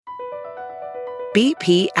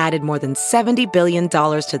BP added more than $70 billion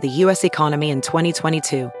to the U.S. economy in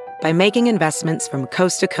 2022 by making investments from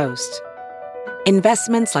coast to coast.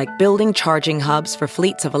 Investments like building charging hubs for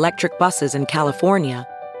fleets of electric buses in California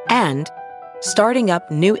and starting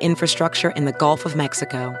up new infrastructure in the Gulf of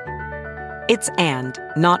Mexico. It's and,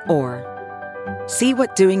 not or. See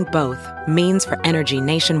what doing both means for energy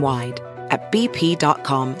nationwide at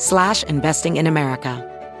bp.com/investing in America.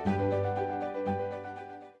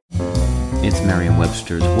 It's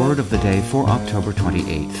Merriam-Webster's Word of the Day for October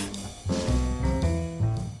 28th.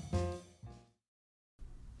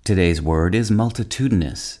 Today's word is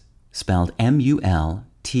multitudinous, spelled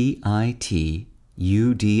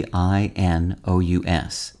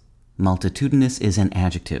multitudinous. Multitudinous is an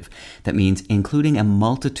adjective that means including a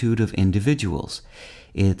multitude of individuals.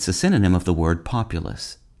 It's a synonym of the word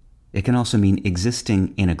populous. It can also mean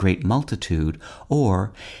existing in a great multitude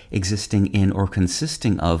or existing in or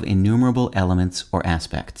consisting of innumerable elements or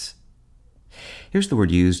aspects. Here's the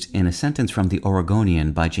word used in a sentence from the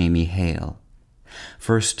Oregonian by Hale.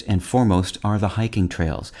 First and foremost are the hiking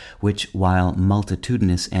trails, which, while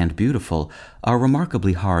multitudinous and beautiful, are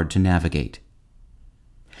remarkably hard to navigate.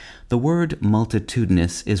 The word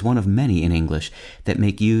multitudinous is one of many in English that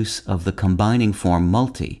make use of the combining form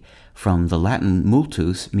multi, from the Latin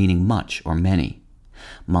multus, meaning much or many.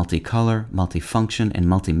 Multicolor, multifunction, and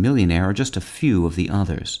multimillionaire are just a few of the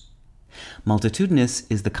others. Multitudinous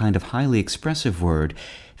is the kind of highly expressive word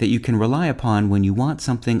that you can rely upon when you want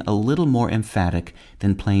something a little more emphatic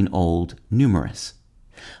than plain old numerous.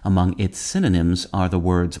 Among its synonyms are the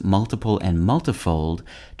words multiple and multifold,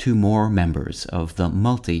 two more members of the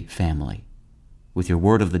multi family. With your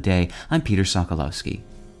word of the day, I'm Peter Sokolowski.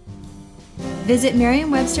 Visit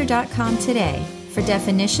Merriam-Webster.com today for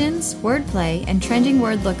definitions, wordplay, and trending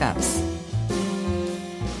word lookups.